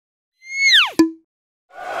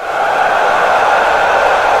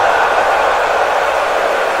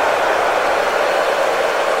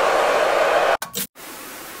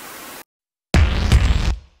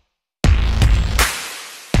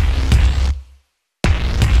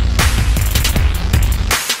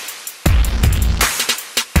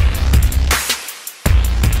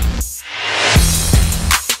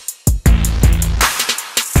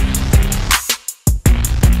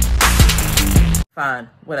fine,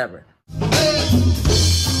 whatever.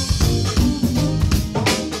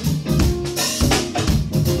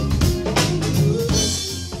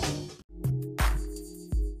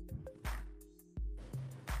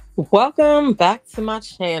 Welcome back to my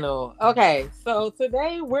channel. Okay, so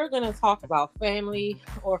today we're going to talk about Family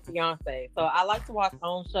or Fiancé. So I like to watch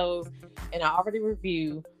home shows, and I already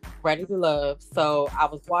reviewed Ready to Love. So I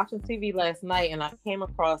was watching TV last night, and I came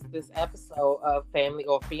across this episode of Family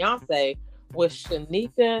or Fiancé with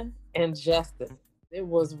Shanika and Justin. It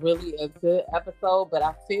was really a good episode, but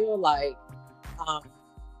I feel like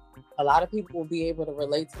a lot of people will be able to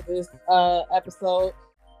relate to this episode.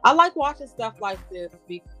 I like watching stuff like this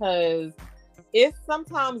because it's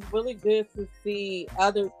sometimes really good to see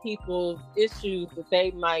other people's issues that they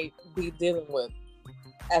might be dealing with.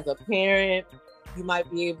 As a parent, you might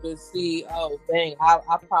be able to see, oh, dang, I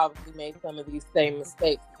probably made some of these same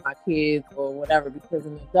mistakes with my kids or whatever, because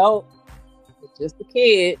an adult is just a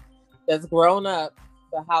kid that's grown up.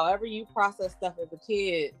 But however you process stuff as a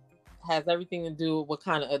kid has everything to do with what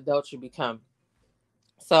kind of adult you become.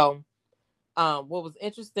 So, what was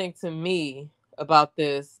interesting to me about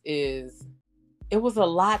this is it was a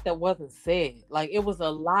lot that wasn't said. Like, it was a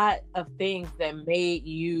lot of things that made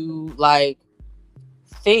you like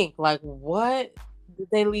think, like, what did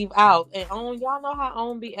they leave out? And y'all know how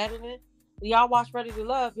Own be editing. Y'all watch Ready to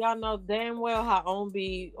Love, y'all know damn well how Own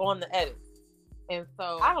be on the edits. And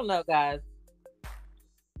so I don't know, guys.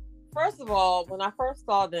 First of all, when I first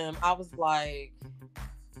saw them, I was like,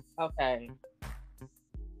 okay.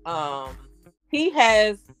 He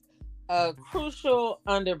has a crucial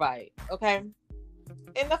underbite, okay?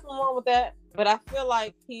 Ain't nothing wrong with that, but I feel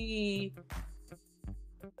like he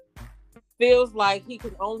feels like he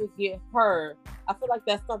can only get her. I feel like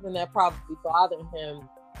that's something that probably bothered him,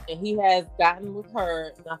 and he has gotten with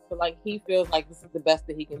her, and I feel like he feels like this is the best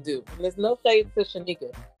that he can do. And there's no shade to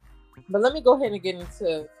Shanika, but let me go ahead and get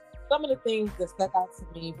into some of the things that stuck out to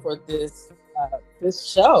me for this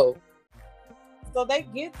show. So they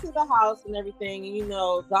get to the house and everything, and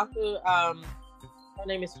Dr. Her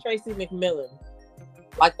name is Tracy McMillan,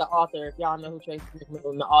 like the author. If y'all know who Tracy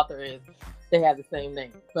McMillan, the author, is, they have the same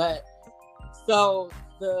name. But so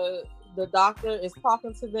the doctor is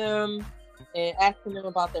talking to them and asking them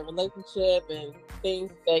about their relationship and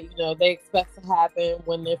things that they expect to happen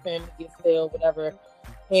when their family gets there or whatever.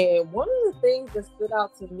 And one of the things that stood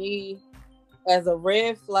out to me as a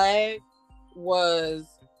red flag was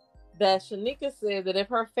that Shanika said that if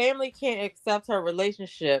her family can't accept her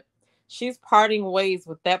relationship, she's parting ways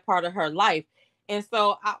with that part of her life. And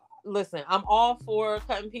so, listen, I'm all for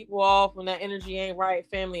cutting people off when that energy ain't right,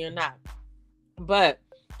 family or not. But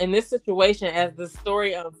in this situation, as the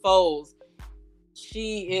story unfolds,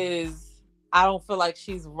 I don't feel like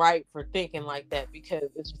she's right for thinking like that, because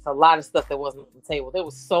it's just a lot of stuff that wasn't on the table. There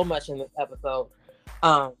was so much in this episode.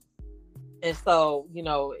 And so,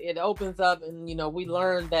 it opens up and, we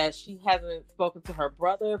learned that she hasn't spoken to her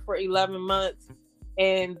brother for 11 months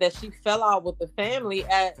and that she fell out with the family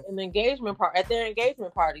at their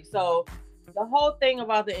engagement party. So the whole thing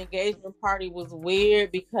about the engagement party was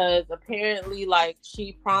weird because apparently, like,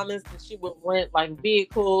 she promised that she would rent like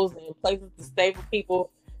vehicles and places to stay for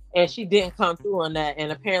people, and she didn't come through on that.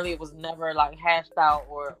 And apparently it was never like hashed out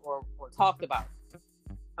or talked about.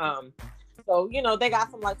 So, they got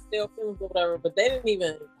some like stale feelings or whatever, but they didn't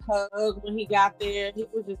even hug when he got there. He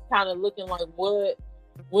was just kind of looking like, what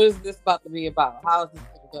is this about to be about? How is this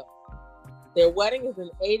going to go? Their wedding is in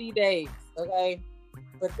 80 days, okay?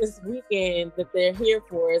 But this weekend that they're here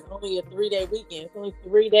for is only a 3-day weekend. It's only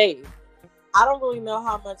 3 days. I don't really know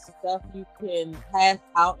how much stuff you can hash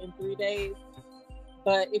out in 3 days.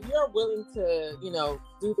 But if you're willing to,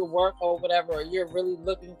 do the work or whatever, or you're really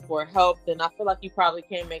looking for help, then I feel like you probably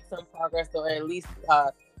can make some progress, or at least,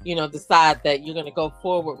 decide that you're going to go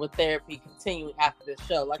forward with therapy continuing after this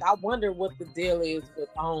show. Like, I wonder what the deal is with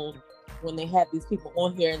Own when they have these people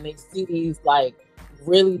on here and they see these, like,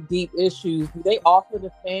 really deep issues. Do they offer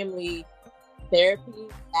the family therapy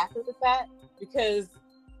after the fact? Because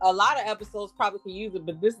a lot of episodes probably can use it,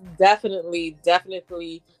 but this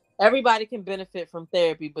definitely everybody can benefit from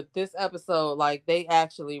therapy, but this episode, like, they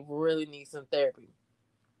actually really need some therapy.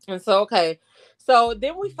 And so, okay. So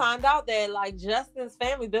then we find out that, like, Justin's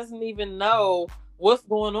family doesn't even know what's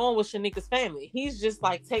going on with Shanika's family. He's just,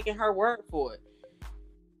 like, taking her word for it.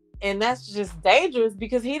 And that's just dangerous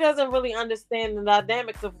because he doesn't really understand the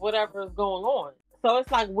dynamics of whatever is going on. So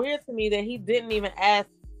it's, like, weird to me that he didn't even ask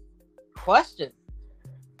questions.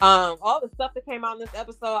 All the stuff that came out in this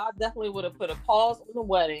episode, I definitely would have put a pause on the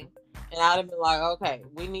wedding, and I'd have been like, okay,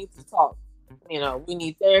 we need to talk. We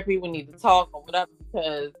need therapy, we need to talk or whatever,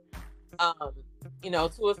 because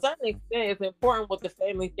to a certain extent, it's important what the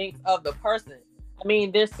family thinks of the person. I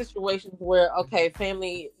mean, there's situations where, okay,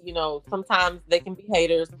 family, sometimes they can be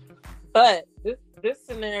haters, but this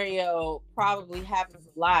scenario probably happens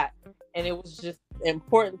a lot, and it was just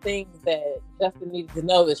important things that Justin needed to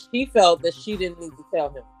know that she felt that she didn't need to tell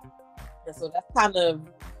him. And so that's kind of,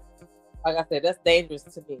 like I said, that's dangerous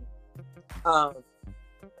to me.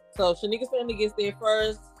 So Shanika's family gets there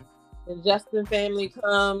first, then Justin's family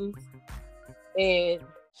comes, and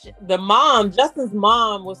Justin's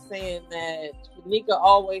mom was saying that Shanika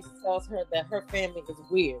always tells her that her family is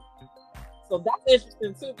weird. So that's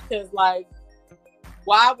interesting too, because like,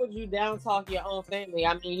 why would you down talk your own family?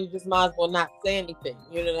 I mean, you just might as well not say anything.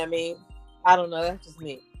 You know what I mean? I don't know. That's just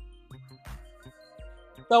me.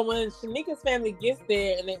 So when Shanika's family gets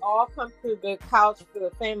there and they all come to the couch for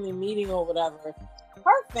the family meeting or whatever,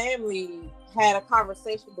 her family had a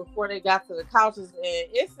conversation before they got to the couches, and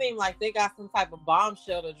it seemed like they got some type of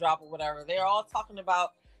bombshell to drop or whatever. They're all talking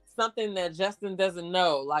about something that Justin doesn't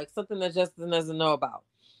know, like something that Justin doesn't know about.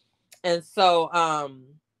 And so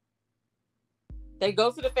they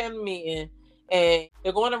go to the family meeting, and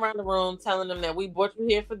they're going around the room telling them that we brought you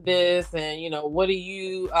here for this, and what do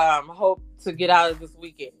you hope to get out of this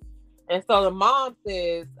weekend? And so the mom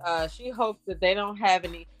says she hopes that they don't have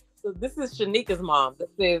any. So this is Shanika's mom that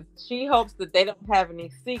says she hopes that they don't have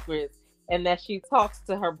any secrets and that she talks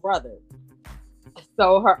to her brother.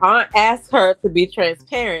 So her aunt asks her to be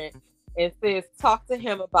transparent and says, talk to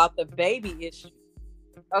him about the baby issue.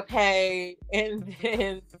 Okay. And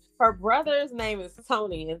then her brother's name is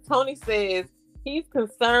Tony. And Tony says he's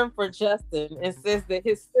concerned for Justin and says that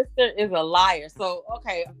his sister is a liar. So,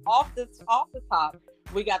 okay, off the top,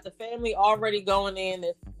 we got the family already going in.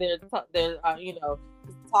 They're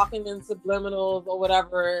talking in subliminals or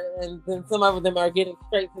whatever, and then some of them are getting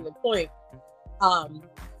straight to the point.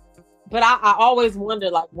 But I always wonder,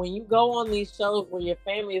 like, when you go on these shows where your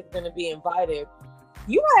family is going to be invited,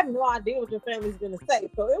 you have no idea what your family's going to say.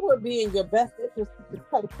 So it would be in your best interest to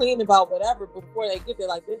come clean about whatever before they get there.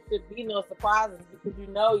 Like, there should be no surprises, because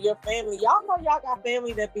your family, y'all got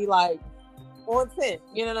family that be like on 10.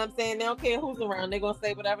 You know what I'm saying? They don't care who's around. They're going to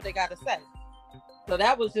say whatever they got to say. So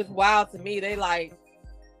that was just wild to me. They like,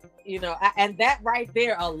 and that right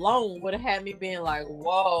there alone would have had me being like,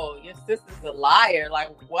 whoa, your sister's a liar. Like,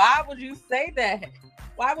 why would you say that?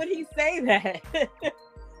 Why would he say that?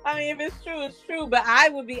 I mean, if it's true, it's true. But I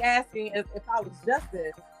would be asking, if I was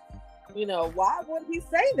Justin, why would he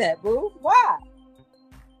say that, boo? Why?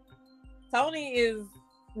 Tony is,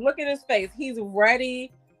 look at his face. He's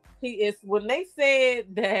ready. He is, when they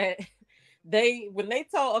said that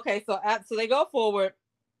so they go forward.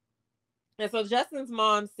 And so Justin's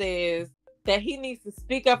mom says that he needs to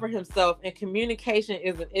speak up for himself and communication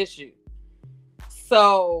is an issue.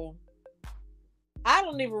 So I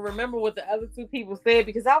don't even remember what the other two people said,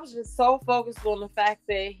 because I was just so focused on the fact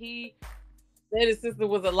that he said his sister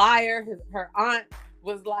was a liar. Her aunt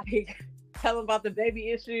was like telling about the baby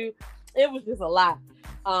issue. It was just a lot.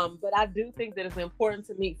 But I do think that it's important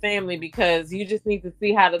to meet family, because you just need to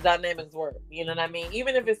see how the dynamics work. You know what I mean?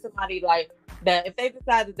 Even if it's somebody like that, if they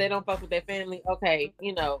decide that they don't fuck with their family, okay,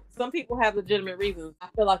 some people have legitimate reasons. I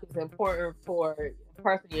feel like it's important for the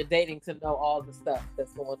person you're dating to know all the stuff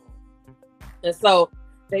that's going on. And so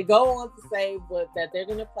they go on to say that they're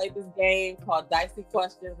going to play this game called Dicey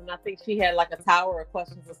Questions. And I think she had like a tower of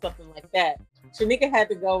questions or something like that. Shanika had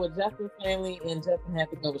to go with Justin's family, and Justin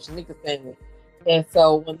had to go with Shanika's family. And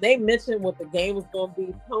so when they mentioned what the game was going to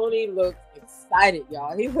be, Tony looked excited,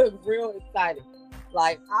 y'all. He looked real excited.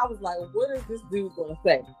 Like, I was like, what is this dude going to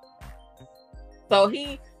say? So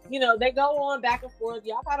he, they go on back and forth.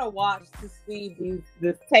 Y'all got to watch to see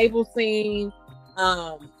this table scene.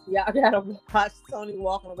 Y'all got to watch Tony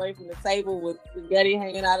walking away from the table with spaghetti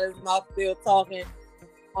hanging out of his mouth, still talking.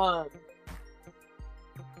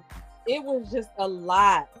 It was just a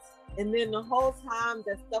lot. And then the whole time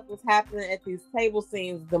that stuff was happening at these table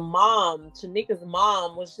scenes, the mom, Shanika's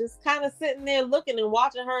mom, was just kind of sitting there looking and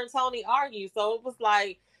watching her and Tony argue. So it was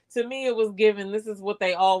like, to me, it was given, this is what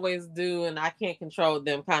they always do, and I can't control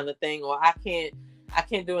them kind of thing, or I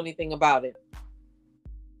can't do anything about it.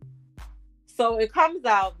 So it comes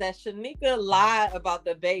out that Shanika lied about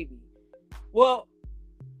the baby. Well,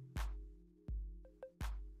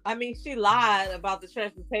 I mean, she lied about the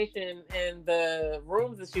transportation and the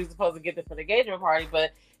rooms that she was supposed to get there for the engagement party,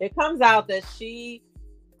 but it comes out that she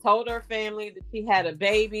told her family that she had a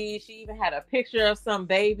baby. She even had a picture of some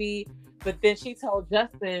baby, but then she told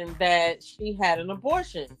Justin that she had an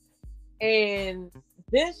abortion. And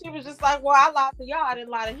Then she was just like, well, I lied to y'all, I didn't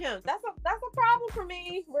lie to him. That's a problem for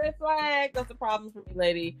me. Red flag. That's a problem for me,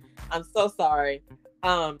 lady. I'm so sorry.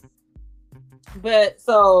 But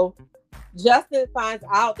so Justin finds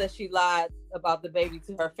out that she lied about the baby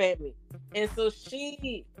to her family. And so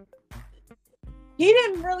he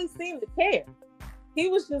didn't really seem to care. He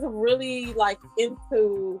was just really like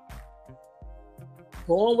into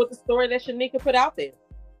going with the story that Shanika put out there.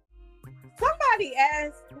 Somebody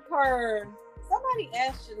asked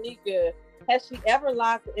Shanika, has she ever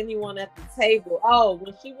lied to anyone at the table? Oh,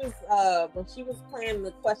 when she was playing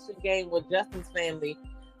the question game with Justin's family,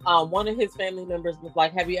 one of his family members was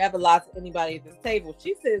like, have you ever lied to anybody at this table?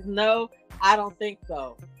 She says, no, I don't think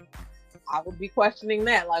so. I would be questioning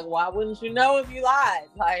that. Like, why wouldn't you know if you lied?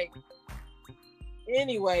 Like,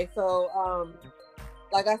 anyway, so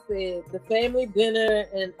like I said, the family dinner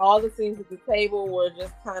and all the scenes at the table were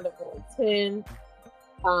just kind of on 10.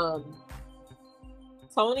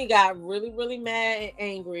 Tony got really, really mad and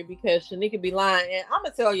angry because Shanika be lying. And I'm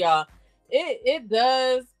gonna tell y'all, it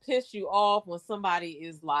does piss you off when somebody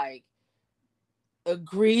is like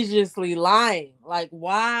egregiously lying. Like,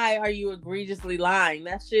 why are you egregiously lying?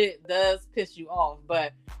 That shit does piss you off.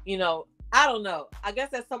 But you know, I don't know. I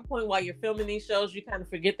guess at some point while you're filming these shows, you kind of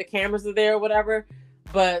forget the cameras are there or whatever.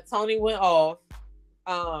 But Tony went off.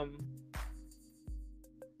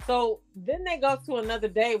 So then they go to another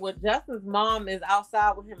day where Justin's mom is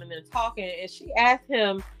outside with him and they're talking, and she asked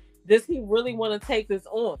him, does he really want to take this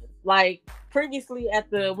on? Like previously at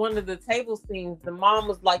one of the table scenes, the mom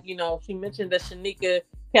was like, you know, she mentioned that Shanika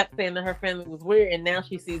kept saying that her family was weird, and now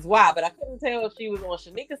she sees why. But I couldn't tell if she was on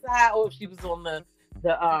Shanika's side or if she was on the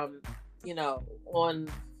you know, on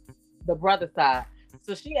the brother side.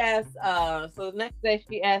 So she asked, so the next day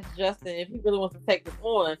she asked Justin if he really wants to take this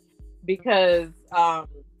on because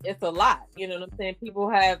it's a lot. You know what I'm saying? People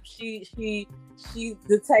have, she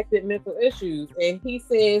detected mental issues, and he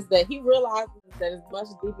says that he realizes that it's much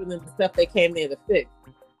deeper than the stuff they came there to fix.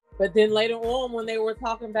 But then later on, when they were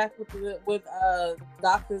talking back with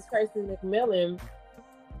Dr. Tracy McMillan,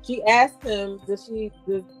 she asked him, does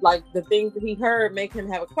like the things that he heard make him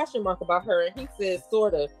have a question mark about her? And he says,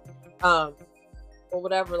 sort of, or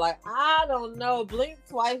whatever. Like, I don't know. Blink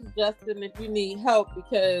twice, Justin, if you need help,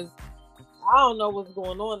 because I don't know what's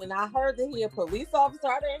going on. And I heard that he a police officer.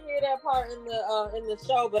 I didn't hear that part in the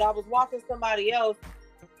show, but I was watching somebody else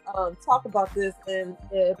talk about this, and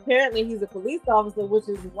apparently he's a police officer, which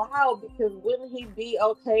is wild because wouldn't he be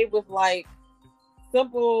okay with like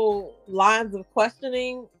simple lines of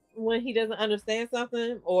questioning when he doesn't understand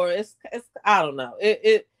something? Or it's I don't know.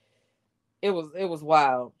 It was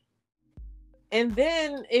wild. And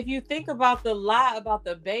then if you think about the lie about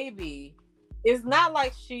the baby, it's not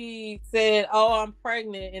like she said, oh, I'm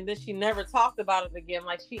pregnant, and then she never talked about it again.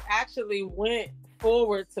 Like, she actually went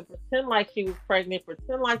forward to pretend like she was pregnant,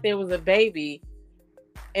 pretend like there was a baby.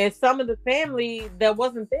 And some of the family that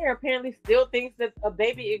wasn't there apparently still thinks that a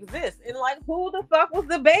baby exists. And like, who the fuck was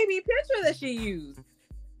the baby picture that she used?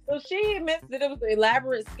 So she admits that it was an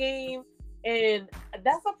elaborate scheme. And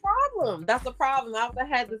that's a problem. That's a problem. I would have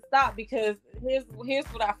had to stop because here's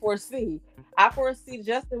what I foresee. I foresee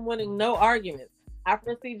Justin winning no arguments. I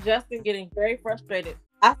foresee Justin getting very frustrated.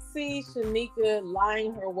 I see Shanika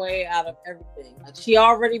lying her way out of everything. Like, she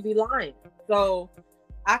already be lying. So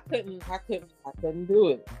I couldn't do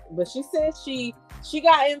it. But she said she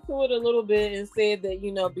got into it a little bit and said that,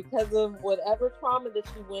 you know, because of whatever trauma that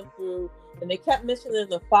she went through, and they kept mentioning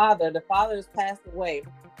the father has passed away.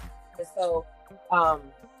 And so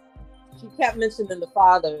she kept mentioning the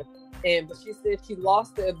father, but she said she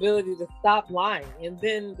lost the ability to stop lying. And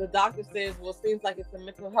then the doctor says, well, it seems like it's some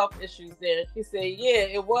mental health issues there. And she said, yeah,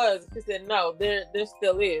 it was. She said, no, there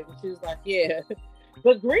still is. And she was like, yeah.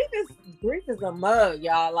 But grief is a mug,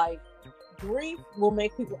 y'all. Like, grief will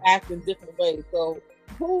make people act in different ways. So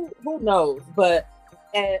who knows? But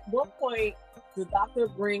at one point, the doctor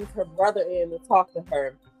brings her brother in to talk to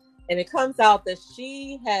her. And it comes out that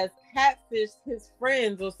she has catfished his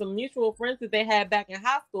friends, or some mutual friends that they had back in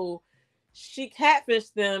high school. She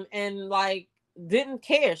catfished them and like didn't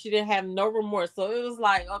care. She didn't have no remorse. So it was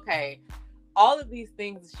like, okay, all of these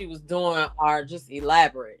things that she was doing are just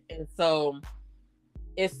elaborate. And so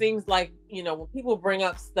it seems like, you know, when people bring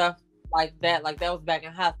up stuff like that was back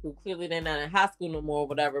in high school. Clearly they're not in high school no more or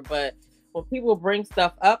whatever. But when people bring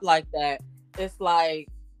stuff up like that, it's like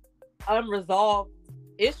unresolved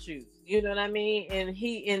issues, you know what I mean? And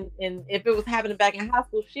and if it was happening back in high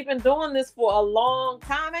school, she's been doing this for a long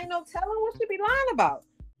time. Ain't no telling what she be lying about.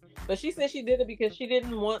 But she said she did it because she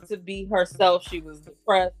didn't want to be herself. She was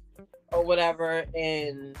depressed or whatever,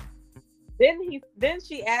 and Then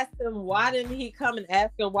she asked him why didn't he come and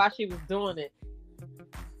ask her why she was doing it,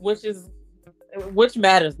 which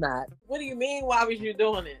matters not. What do you mean? Why was you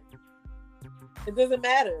doing it? It doesn't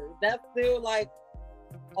matter. That's still like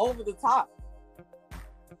over the top.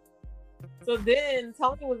 So then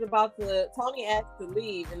Tony asked to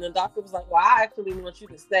leave, and the doctor was like, well, I actually want you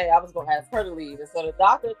to stay. I was going to ask her to leave. And so the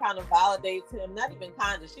doctor kind of validates him, not even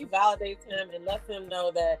kind of, she validates him and lets him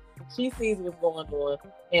know that she sees what's going on.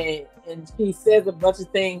 And she says a bunch of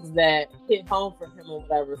things that hit home for him or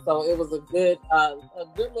whatever. So it was a good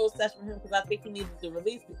little session for him, because I think he needed to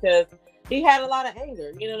release, because he had a lot of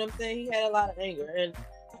anger. You know what I'm saying? He had a lot of anger. And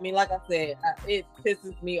I mean, like I said, it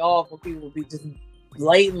pisses me off when people be just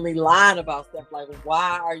blatantly lying about stuff. Like,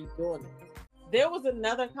 why are you doing this? There was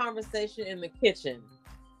another conversation in the kitchen,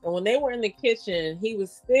 and when they were in the kitchen, he was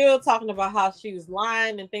still talking about how she was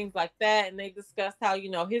lying and things like that. And they discussed how, you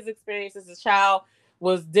know, his experience as a child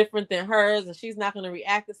was different than hers, and she's not going to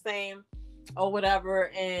react the same or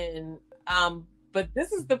whatever. And but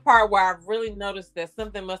this is the part where I've really noticed that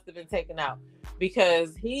something must have been taken out,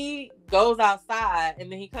 because he goes outside and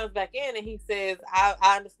then he comes back in and he says,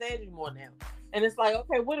 I understand you more now. And it's like,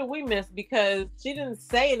 okay, what did we miss? Because she didn't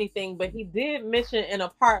say anything, but he did mention in a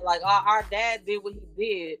part, like, oh, our dad did what he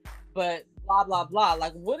did, but blah, blah, blah.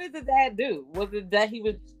 Like, what did the dad do? Was it that he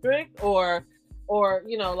was strict, or,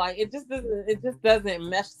 you know, like, it just doesn't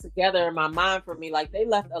mesh together in my mind for me. Like, they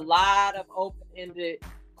left a lot of open-ended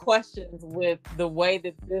questions with the way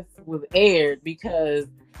that this was aired, because,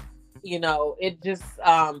 you know, it just,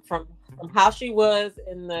 from how she was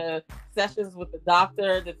in the sessions with the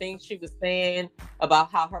doctor, the things she was saying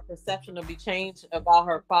about how her perception will be changed about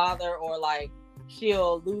her father, or like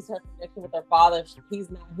she'll lose her connection with her father if he's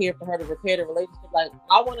not here for her to repair the relationship. Like,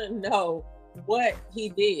 I want to know what he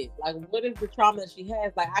did. Like, what is the trauma that she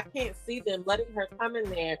has? Like, I can't see them letting her come in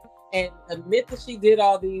there and admit that she did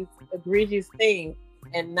all these egregious things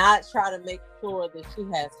and not try to make sure that she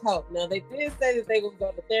has help. Now, they did say that they would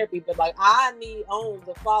go to therapy, but like, I need OWN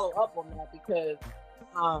to follow up on that, because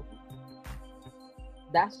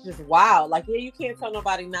that's just wild. Like, yeah, you can't tell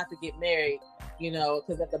nobody not to get married, you know,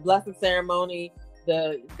 because at the blessing ceremony,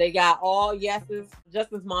 they got all yeses.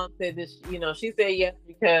 Justin's mom said this, you know, she said yes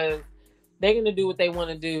because they're gonna do what they want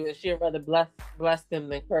to do, and she'd rather bless them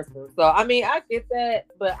than curse them. So I mean, I get that,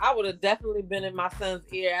 but I would have definitely been in my son's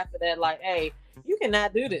ear after that, like, hey, you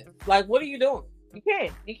cannot do this. Like, what are you doing?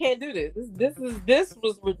 You can't do this. This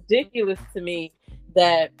was ridiculous to me,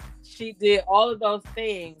 that she did all of those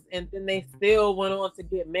things and then they still went on to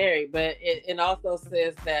get married. But it also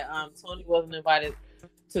says that Tony wasn't invited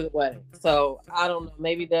to the wedding. So I don't know.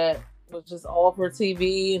 Maybe that was just all for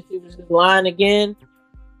TV and she was just lying again.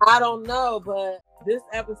 I don't know, but this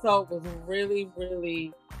episode was really,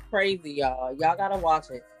 really crazy, y'all. Y'all gotta watch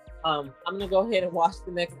it. I'm gonna go ahead and watch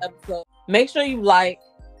the next episode. Make sure you like,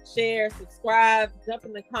 share, subscribe, jump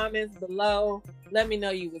in the comments below. Let me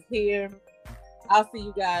know you was here. I'll see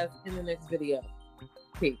you guys in the next video.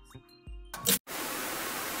 Peace.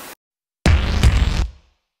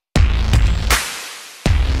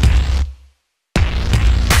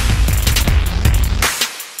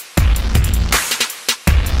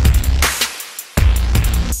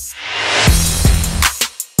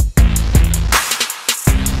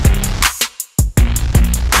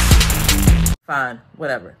 Fine,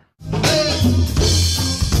 whatever.